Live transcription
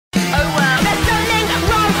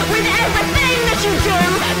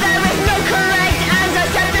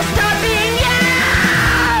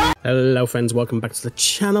Hello friends, welcome back to the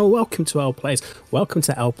channel, welcome to Elle Plays, welcome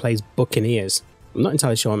to Elle Plays Buccaneers. I'm not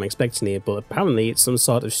entirely sure what I'm expecting here, but apparently it's some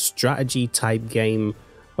sort of strategy type game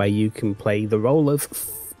where you can play the role of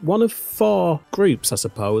one of four groups, I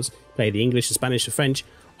suppose. Play the English, the Spanish, the French,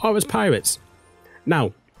 or as pirates.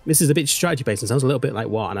 Now, this is a bit strategy based and sounds a little bit like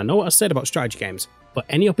war, and I know what I said about strategy games, but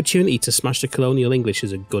any opportunity to smash the colonial English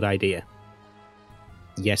is a good idea.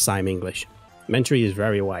 Yes, I'm English. Mentary is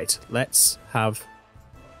very white. Let's have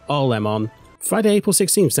all them on. Friday, April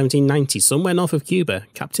 16th, 1790, somewhere north of Cuba,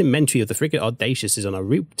 Captain Mentary of the frigate Audacious is on a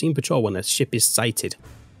routine patrol when a ship is sighted.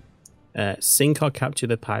 Sink or capture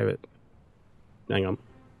the pirate. Hang on.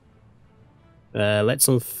 Let's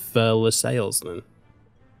unfurl the sails then.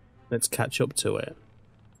 Let's catch up to it.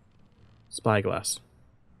 Spyglass.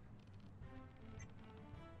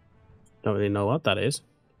 Don't really know what that is.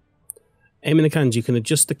 Aiming the cannons, you can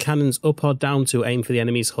adjust the cannons up or down to aim for the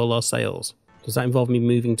enemy's hull or sails. Does that involve me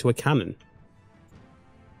moving to a cannon?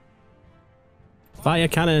 Fire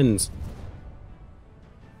cannons!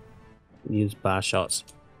 Use bar shots.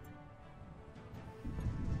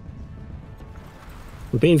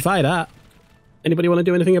 We're being fired at. Anybody want to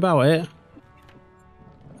do anything about it?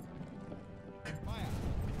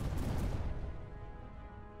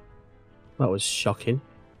 That was shocking.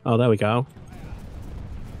 Oh, there we go.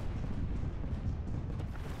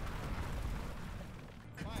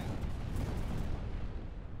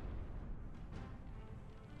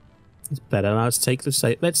 It's better now. Let's take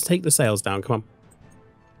the sails down. Come on.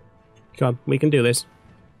 Come on, we can do this.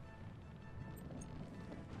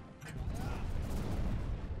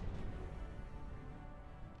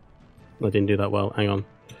 I didn't do that well. Hang on.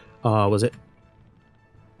 Oh, was it?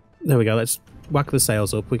 There we go. Let's whack the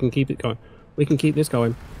sails up. We can keep it going. We can keep this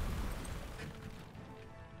going.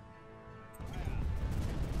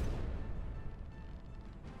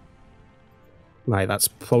 Right, that's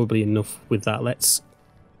probably enough with that. Let's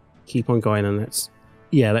keep on going and let's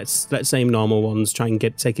aim normal ones. Try and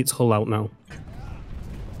take its hull out now.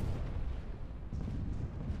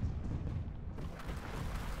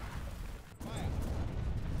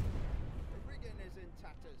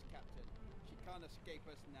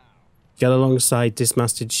 Get alongside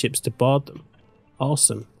dismasted ships to board them.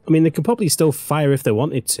 Awesome. I mean, they could probably still fire if they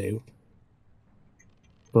wanted to.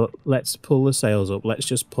 But let's pull the sails up. Let's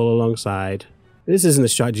just pull alongside. This isn't a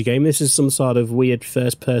strategy game. This is some sort of weird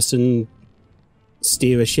first-person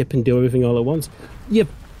steer a ship and do everything all at once. You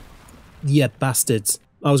bastards.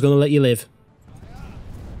 I was going to let you live.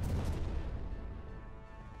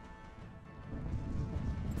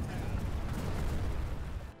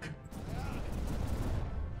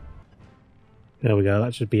 There we go.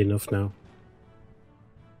 That should be enough now.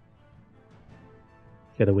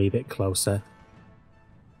 Get a wee bit closer.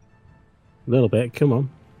 A little bit. Come on.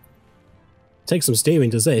 Take some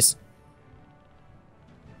steering, does this?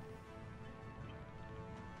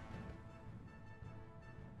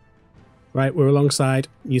 Right, we're alongside.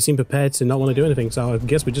 You seem prepared to not want to do anything, so I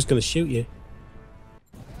guess we're just going to shoot you.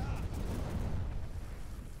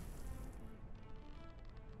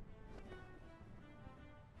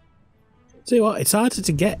 See what? It's harder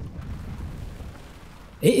to get.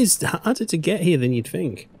 It is harder to get here than you'd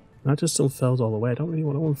think. I just unfurled all the way. I don't really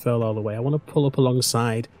want to unfurl all the way. I want to pull up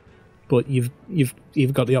alongside. But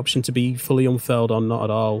you've got the option to be fully unfurled or not at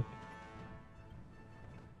all.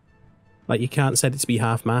 Like, you can't set it to be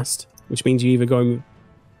half-mast, which means you're either going...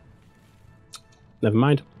 Never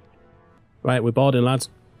mind. Right, we're boarding, lads.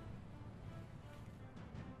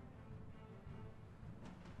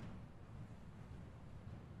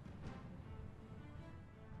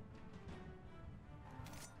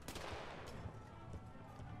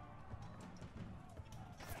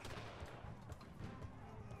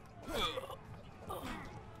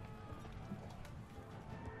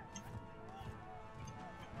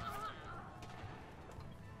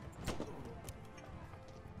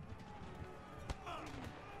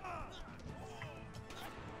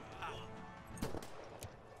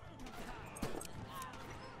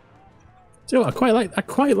 So I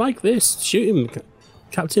quite like this. Shoot him,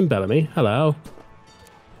 Captain Bellamy. Hello.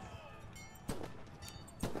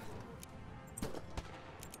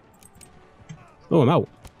 Oh, I'm out.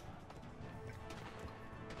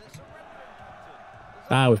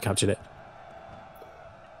 Ah, we've captured it.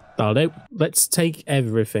 That'll do. Let's take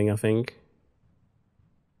everything, I think.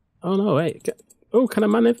 Oh no, wait. Oh, can I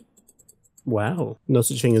man it? Wow. No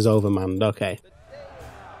such thing as overmanned. Okay.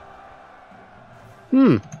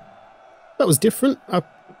 That was different.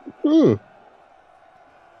 Took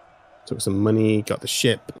some money, got the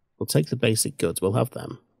ship. We'll take the basic goods, we'll have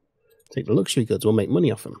them. Take the luxury goods, we'll make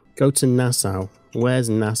money off them. Go to Nassau. Where's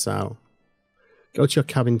Nassau? Go to your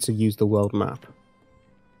cabin to use the world map.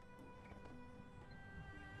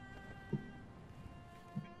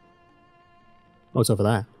 Oh, it's over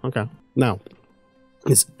there. Okay. Now,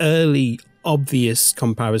 there's early, obvious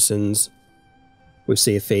comparisons with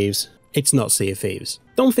Sea of Thieves. It's not Sea of Thieves.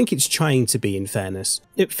 Don't think it's trying to be, in fairness.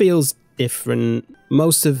 It feels different.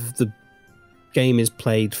 Most of the game is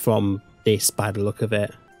played from this by the look of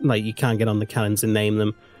it. Like, you can't get on the cannons and name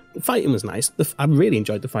them. The fighting was nice. I really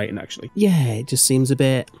enjoyed the fighting, actually. Yeah, it just seems a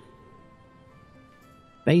bit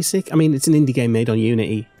basic. I mean, it's an indie game made on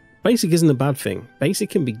Unity. Basic isn't a bad thing. Basic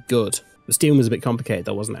can be good. The steering was a bit complicated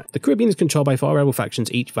though, wasn't it? The Caribbean is controlled by 4 rebel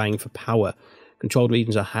factions, each vying for power. Controlled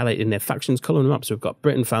regions are highlighted in their factions colour on the map, so we've got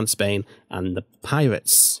Britain, France, Spain, and the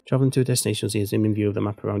pirates. Travelling to a destination, you'll see a zoom in view of the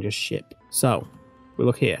map around your ship. So, we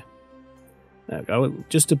look here. There we go,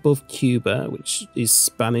 just above Cuba, which is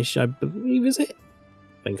Spanish, I believe, is it?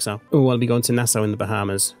 I think so. Oh, we'll be going to Nassau in the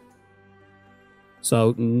Bahamas.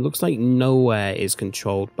 So, looks like nowhere is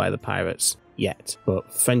controlled by the pirates yet.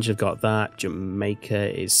 But French have got that,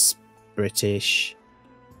 Jamaica is British.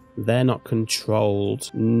 They're not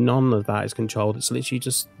controlled. None of that is controlled. It's literally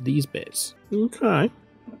just these bits. Okay.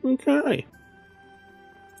 Okay.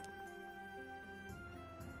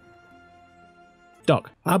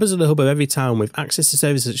 Dock. Harbours are the hub of every town with access to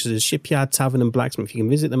services such as a shipyard, tavern and blacksmith. You can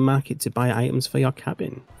visit the market to buy items for your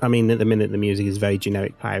cabin. I mean, at the minute the music is very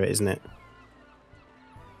generic pirate, isn't it?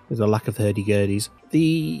 There's a lack of hurdy-gurdies.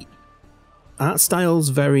 The art style's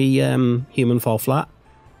very human fall flat.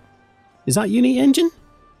 Is that Unity Engine?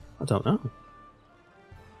 I don't know.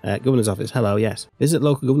 Governor's office. Hello, yes. Visit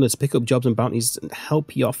local governors to pick up jobs and bounties and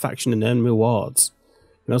help your faction and earn rewards.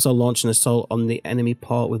 You can also launch an assault on the enemy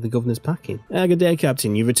port with the governor's packing. Good day,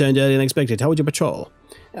 Captain. You returned earlier than expected. How was your patrol?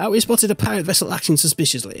 We spotted a pirate vessel acting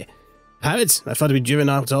suspiciously. Pirates? I thought we'd driven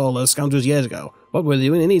out all those scoundrels years ago. What were they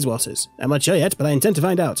doing in these waters? I'm not sure yet, but I intend to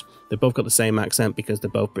find out. They've both got the same accent because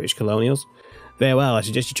they're both British colonials. Very well, I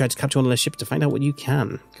suggest you try to capture one of their ships to find out what you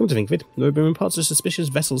can. Come to think of it, there have been reports of suspicious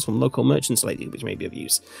vessels from local merchants lately, which may be of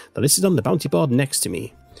use. The list is on the bounty board next to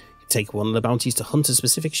me. You take one of the bounties to hunt a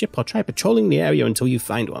specific ship or try patrolling the area until you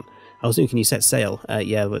find one. How soon can you set sail?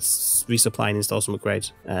 Yeah, let's resupply and install some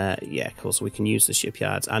upgrades. Yeah, cool, so we can use the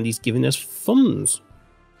shipyards. And he's giving us funds.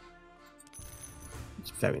 It's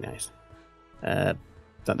very nice. Is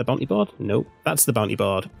that the bounty board? Nope, that's the bounty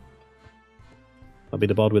board. That'll be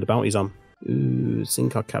the board with the bounties on. Ooh,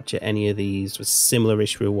 sink or capture any of these with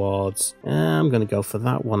similar-ish rewards. I'm going to go for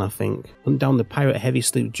that one, I think. Hunt down the pirate heavy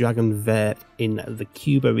sloop Dragon Vert in the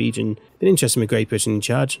Cuba region. Been interesting with Great Britain in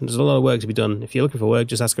charge. There's a lot of work to be done. If you're looking for work,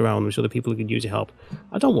 just ask around. I'm sure the people who could use your help.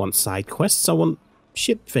 I don't want side quests, I want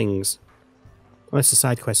ship things. Unless the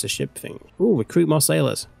side quests are ship things. Ooh, recruit more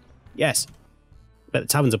sailors. Yes. Bet the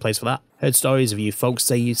tavern's a place for that. Heard stories of you folks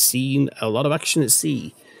say you've seen a lot of action at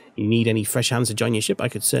sea. You need any fresh hands to join your ship? I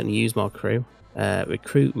could certainly use more crew.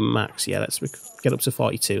 Recruit max. Yeah, let's get up to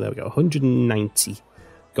 42. There we go. 190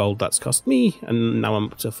 gold that's cost me. And now I'm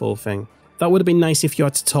up to full thing. That would have been nice if you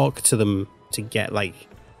had to talk to them to get like,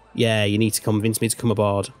 yeah, you need to convince me to come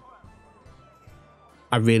aboard.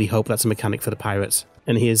 I really hope that's a mechanic for the pirates.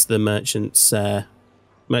 And here's the merchants.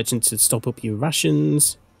 Merchants to stop up your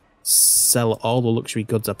rations. Sell all the luxury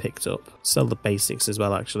goods I picked up. Sell the basics as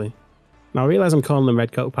well, actually. Now I realise I'm calling them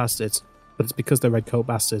redcoat bastards, but it's because they're redcoat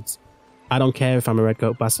bastards. I don't care if I'm a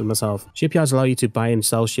redcoat bastard myself. Shipyards allow you to buy and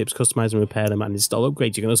sell ships, customise and repair them, and install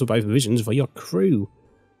upgrades. You can also buy provisions for your crew.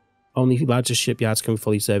 Only larger shipyards can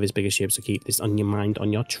fully service bigger ships, so keep this on your mind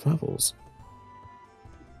on your travels.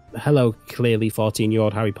 Hello, clearly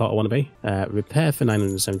 14-year-old Harry Potter wannabe. Repair for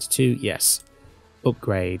 972, yes.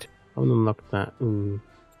 Upgrade. I haven't unlocked that.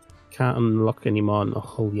 Can't unlock any more in the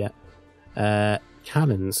hull yet.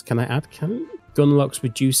 Cannons. Can I add cannon? Gunlocks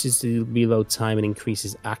reduces the reload time and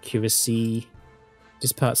increases accuracy.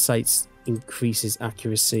 Dispatch sights increases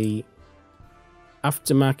accuracy.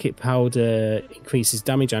 Aftermarket powder increases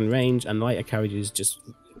damage and range, and lighter carriages just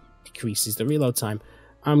decreases the reload time.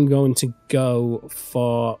 I'm going to go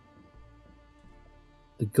for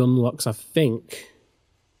the gunlocks, I think.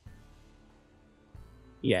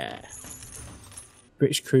 Yeah.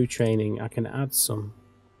 British crew training. I can add some.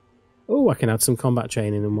 Oh, I can add some combat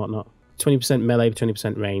training and whatnot. 20% melee,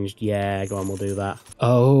 20% ranged. Yeah, go on, we'll do that.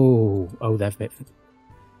 Oh,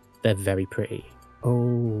 they're very pretty.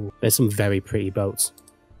 Oh, there's some very pretty boats.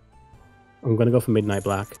 I'm going to go for Midnight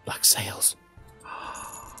Black. Black sails.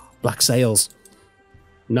 Black sails.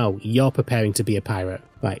 No, you're preparing to be a pirate.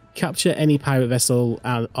 Right, capture any pirate vessel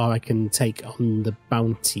or I can take on the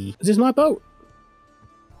bounty. Is this my boat?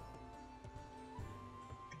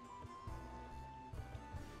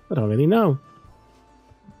 I don't really know.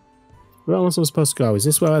 Where else am I supposed to go? Is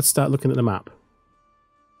this where I'd start looking at the map?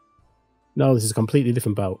 No, this is a completely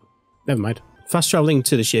different boat. Never mind. Fast travelling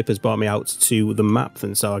to the ship has brought me out to the map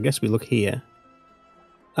then, so I guess we look here.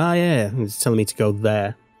 Ah yeah, it's telling me to go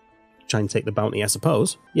there. Try and take the bounty, I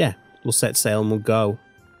suppose. Yeah, we'll set sail and we'll go.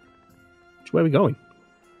 Where are we going?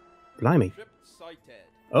 Blimey.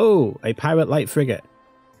 Oh, a pirate light frigate.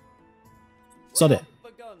 Sod it.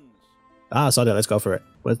 Ah, sod it, let's go for it.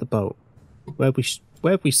 Where's the boat? Where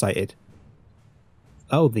have we sighted?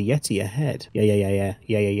 Oh, the Yeti ahead. Yeah.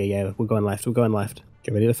 We're going left,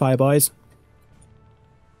 Get ready to fire, boys.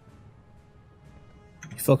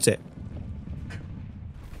 You fucked it.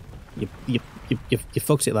 You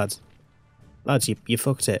fucked it, lads. Lads, you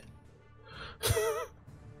fucked it.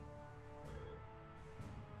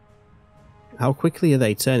 How quickly are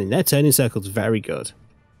they turning? Their turning circle's very good.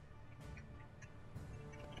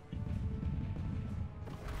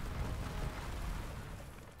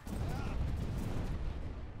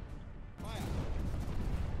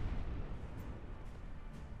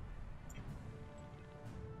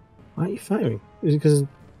 Why are you firing? Is it because... Are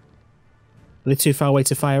they too far away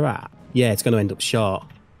to fire at? Yeah, it's going to end up short.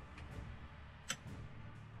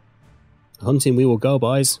 Hunting we will go,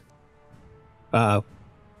 boys. Uh-oh.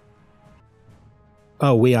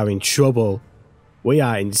 Oh, we are in trouble. We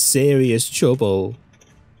are in serious trouble.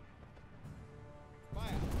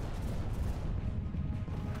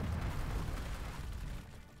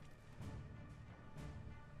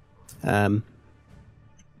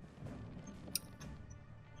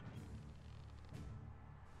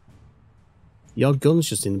 Your gun's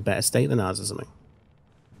just in a better state than ours or something.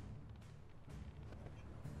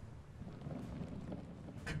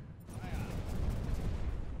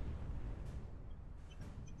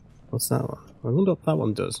 What's that one? I wonder what that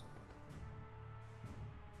one does.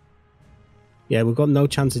 Yeah, we've got no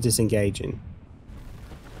chance of disengaging.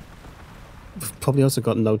 We've probably also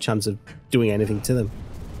got no chance of doing anything to them.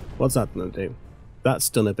 What's that going to do? That's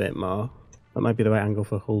done a bit more. That might be the right angle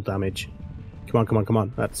for hull damage. Come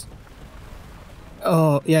on. That's...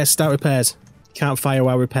 Oh, yeah, start repairs. Can't fire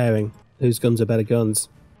while repairing. Whose guns are better guns?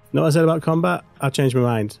 Know what I said about combat? I'll change my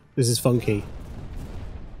mind. This is funky.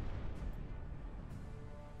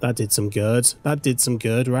 That did some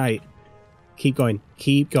good. Right. Keep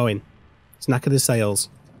going. Snack of the sails.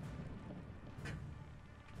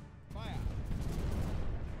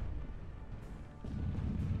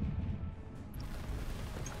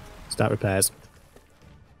 Start repairs.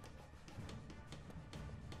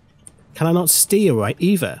 Can I not steer right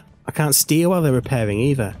either? I can't steer while they're repairing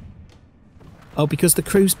either. Oh, because the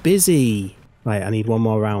crew's busy. Right, I need one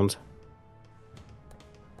more round.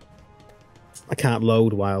 I can't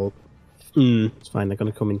load while... it's fine, they're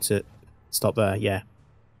going to come into... Stop there, yeah.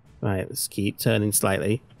 Right, let's keep turning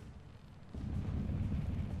slightly.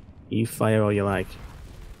 You fire all you like.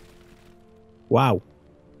 Wow.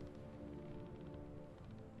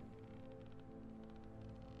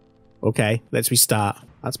 Okay, let's restart.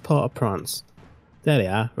 That's Port-au-Prince. There they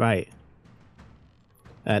are, right.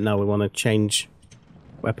 No, we want to change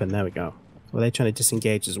weapon, there we go. Were they trying to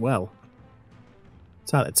disengage as well?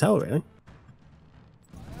 It's hard to tell, really.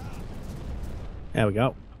 There we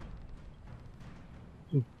go.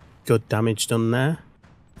 Good damage done there.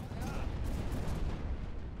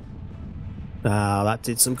 Ah, that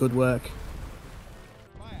did some good work.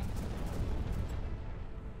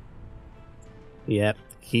 Yep,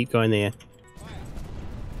 keep going there.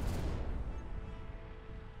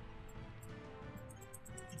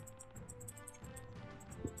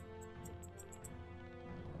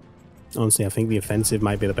 Honestly, I think the offensive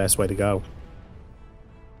might be the best way to go.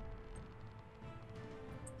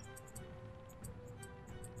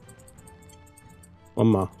 One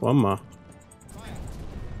more.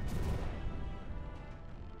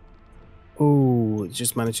 Oh,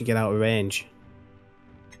 just managed to get out of range.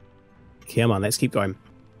 Come on, let's keep going.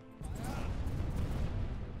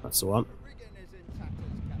 That's the one.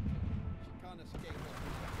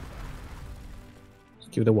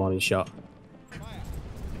 Just give it a warning shot.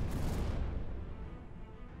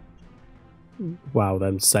 Wow,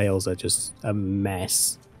 them sails are just a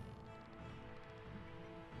mess.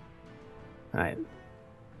 Alright.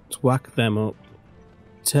 Let's whack them up.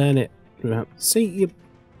 Turn it around. See, your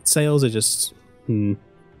sails are just... You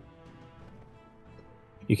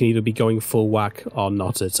can either be going full whack or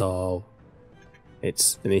not at all.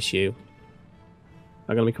 It's an issue.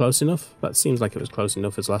 Not going to be close enough? That seems like it was close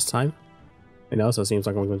enough as last time. It also seems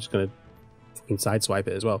like I'm just going to fucking sideswipe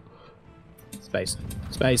it as well. Space.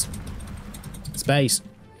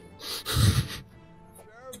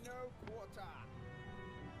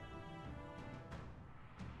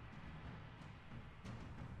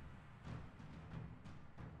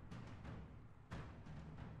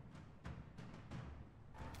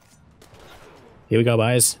 Here we go,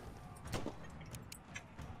 boys.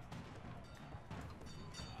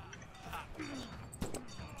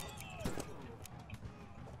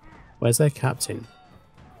 Where's their captain?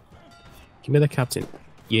 Give me the captain.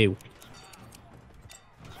 You.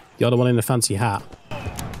 You're the one in the fancy hat.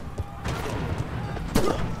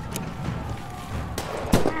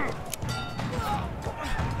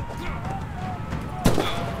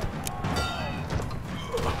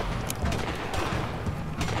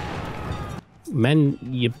 Men,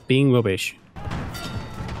 you're being rubbish.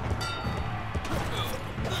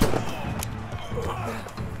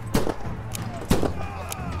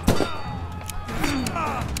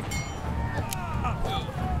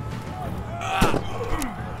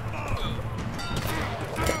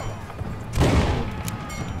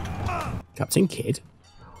 Captain Kidd?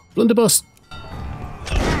 Blunderbuss!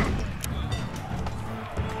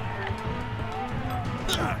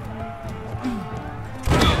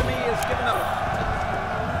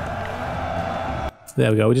 There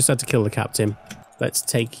we go, we just had to kill the captain. Let's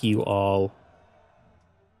take you all.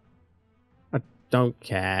 I don't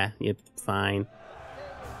care, you're fine.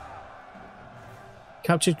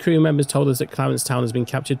 Captured crew members told us that Clarence Town has been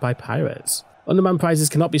captured by pirates. Undermanned prizes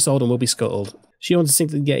cannot be sold and will be scuttled. She wants to sink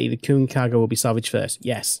to the Getty, the crew and cargo will be salvaged first.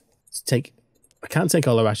 Yes. I can't take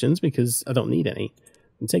all the rations because I don't need any.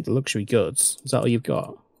 I can take the luxury goods. Is that all you've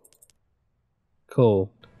got?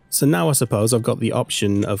 Cool. So now I suppose I've got the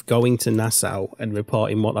option of going to Nassau and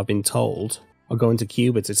reporting what I've been told, or going to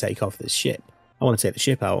Cuba to take off this ship. I want to take the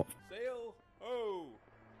ship out. Sail ho!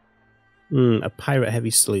 A pirate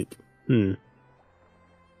heavy sloop.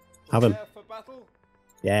 Have him.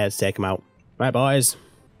 Yeah, let's take him out. Right, boys.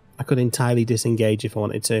 I could entirely disengage if I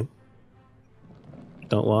wanted to.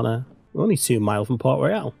 Don't wanna. We're only 2 miles from Port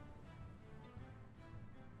Royal.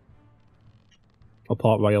 Or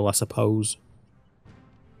Port Royal, I suppose.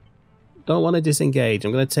 Don't want to disengage.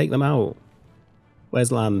 I'm going to take them out.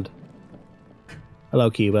 Where's land?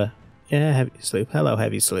 Hello, Cuba. Yeah, heavy sloop. Hello,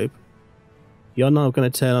 heavy sloop. You're not going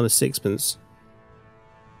to turn on a sixpence.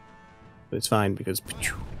 But it's fine because...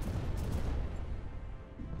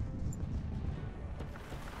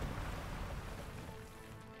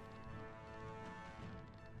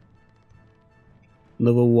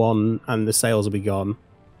 Another one and the sails will be gone.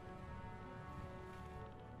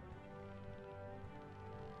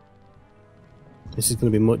 This is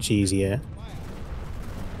going to be much easier.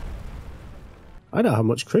 I don't have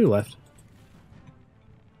much crew left.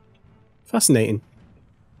 Fascinating.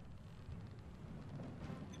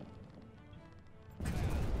 The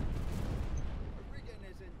rigging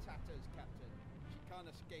is in tatters, Captain. She can't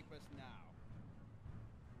escape us now.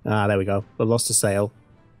 Ah, there we go. We've lost a sail.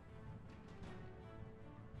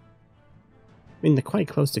 I mean, they're quite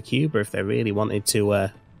close to Cuba if they really wanted to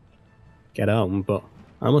get home, but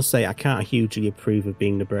I must say I can't hugely approve of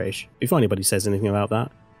being the British. If anybody says anything about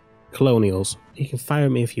that. Colonials. You can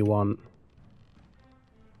fire me if you want.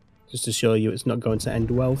 Just to show you it's not going to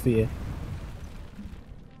end well for you.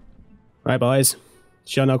 Right, boys.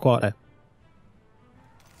 Show no quarter.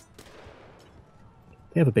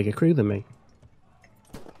 They have a bigger crew than me.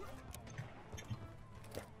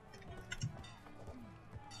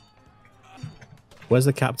 Where's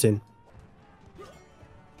the captain?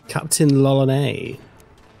 Captain Lolonay.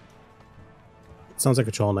 Sounds like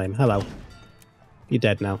a troll name. Hello. You're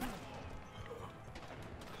dead now.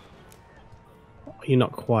 You're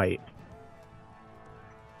not quite.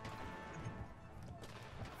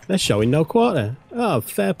 They're showing no quarter. Oh,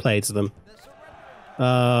 fair play to them.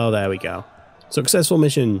 Oh, there we go. Successful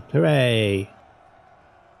mission. Hooray.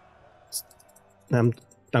 I'm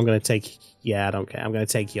going to take... Yeah, I don't care. I'm going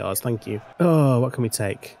to take yours. Thank you. Oh, what can we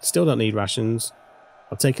take? Still don't need rations.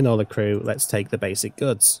 I've taken all the crew. Let's take the basic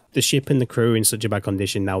goods. The ship and the crew are in such a bad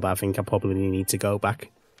condition now that I think I probably need to go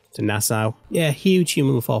back to Nassau. Yeah, huge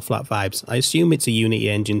human fall flat vibes. I assume it's a Unity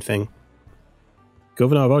engine thing.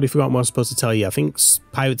 Governor, I've already forgotten what I was supposed to tell you. I think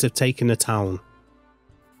pirates have taken the town.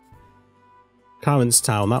 Clarence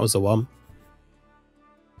Town, that was the one.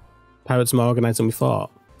 Pirates more organised than we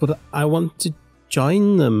thought. But I want to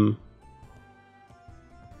join them.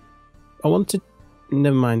 I want to...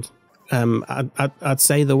 Never mind. I'd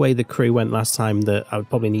say the way the crew went last time that I would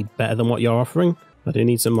probably need better than what you're offering. I do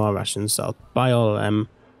need some more rations, so I'll buy all of them.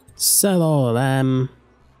 Sell all of them.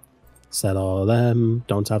 Sell all of them.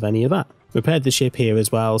 Don't have any of that. Repaired the ship here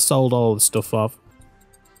as well. Sold all the stuff off.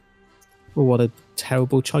 Oh, what a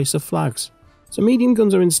terrible choice of flags. So medium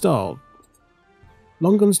guns are installed.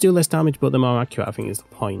 Long guns do less damage, but they're more accurate, I think is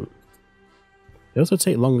the point. They also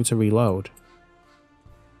take longer to reload.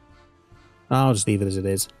 I'll just leave it as it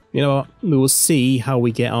is. You know what? We will see how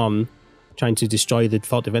we get on trying to destroy the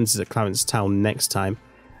default defences at Clarence Town next time.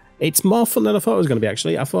 It's more fun than I thought it was going to be,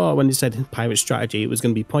 actually. I thought when it said pirate strategy, it was going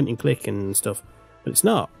to be point and click and stuff, but it's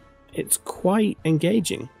not. It's quite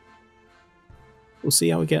engaging. We'll see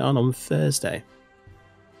how we get on Thursday.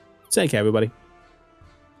 Take care, everybody.